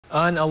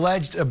An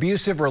alleged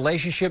abusive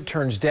relationship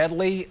turns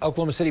deadly.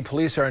 Oklahoma City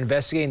police are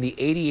investigating the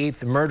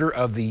 88th murder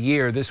of the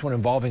year, this one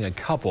involving a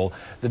couple.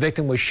 The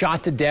victim was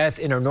shot to death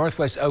in her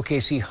Northwest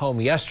OKC home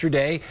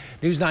yesterday.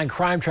 News 9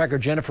 crime tracker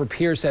Jennifer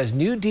Pierce has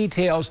new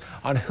details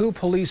on who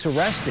police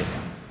arrested.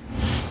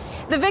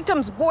 The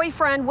victim's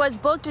boyfriend was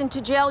booked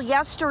into jail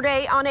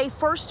yesterday on a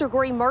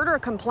first-degree murder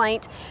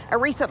complaint. A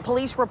recent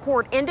police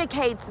report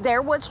indicates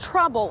there was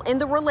trouble in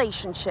the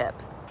relationship.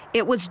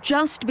 It was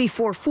just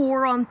before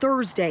 4 on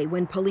Thursday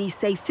when police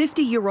say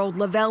 50-year-old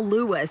Lavelle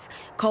Lewis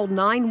called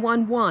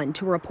 911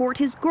 to report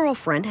his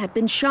girlfriend had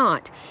been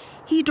shot.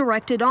 He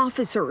directed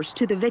officers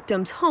to the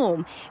victim's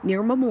home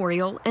near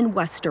Memorial and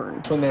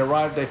Western. When they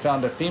arrived, they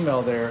found a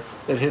female there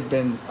that had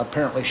been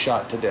apparently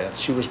shot to death.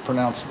 She was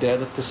pronounced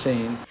dead at the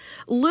scene.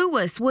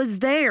 Lewis was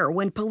there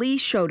when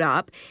police showed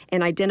up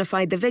and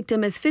identified the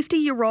victim as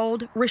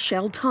 50-year-old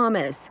Rochelle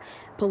Thomas.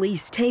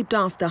 Police taped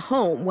off the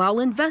home while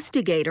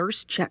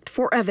investigators checked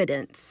for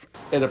evidence.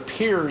 It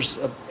appears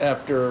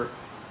after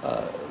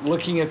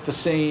looking at the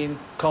scene,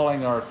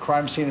 calling our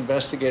crime scene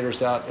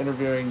investigators out,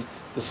 interviewing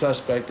the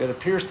suspect, it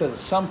appears that at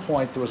some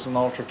point there was an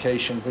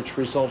altercation which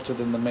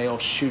resulted in the male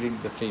shooting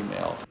the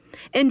female.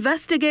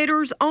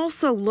 Investigators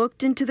also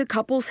looked into the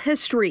couple's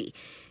history.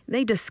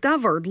 They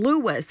discovered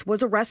Lewis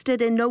was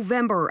arrested in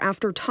November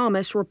after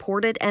Thomas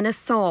reported an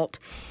assault.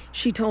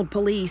 She told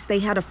police they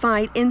had a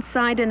fight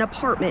inside an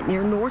apartment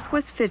near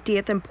Northwest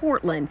 50th in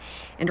Portland,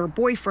 and her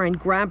boyfriend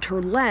grabbed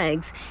her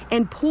legs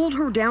and pulled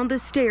her down the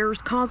stairs,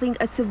 causing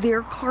a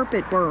severe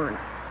carpet burn.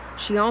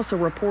 She also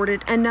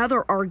reported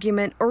another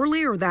argument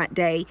earlier that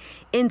day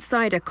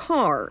inside a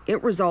car.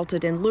 It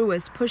resulted in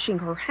Lewis pushing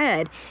her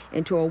head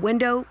into a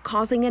window,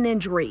 causing an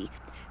injury.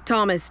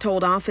 Thomas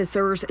told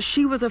officers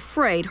she was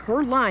afraid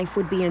her life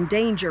would be in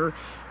danger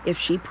if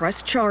she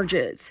pressed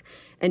charges.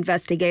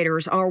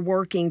 Investigators are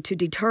working to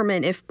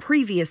determine if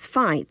previous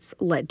fights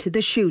led to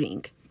the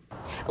shooting.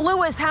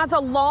 Lewis has a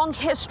long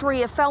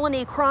history of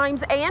felony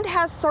crimes and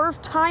has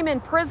served time in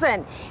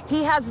prison.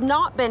 He has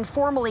not been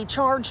formally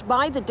charged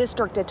by the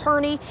district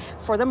attorney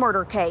for the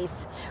murder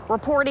case.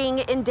 Reporting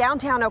in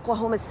downtown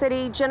Oklahoma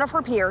City,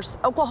 Jennifer Pierce,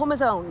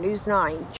 Oklahoma's own News 9.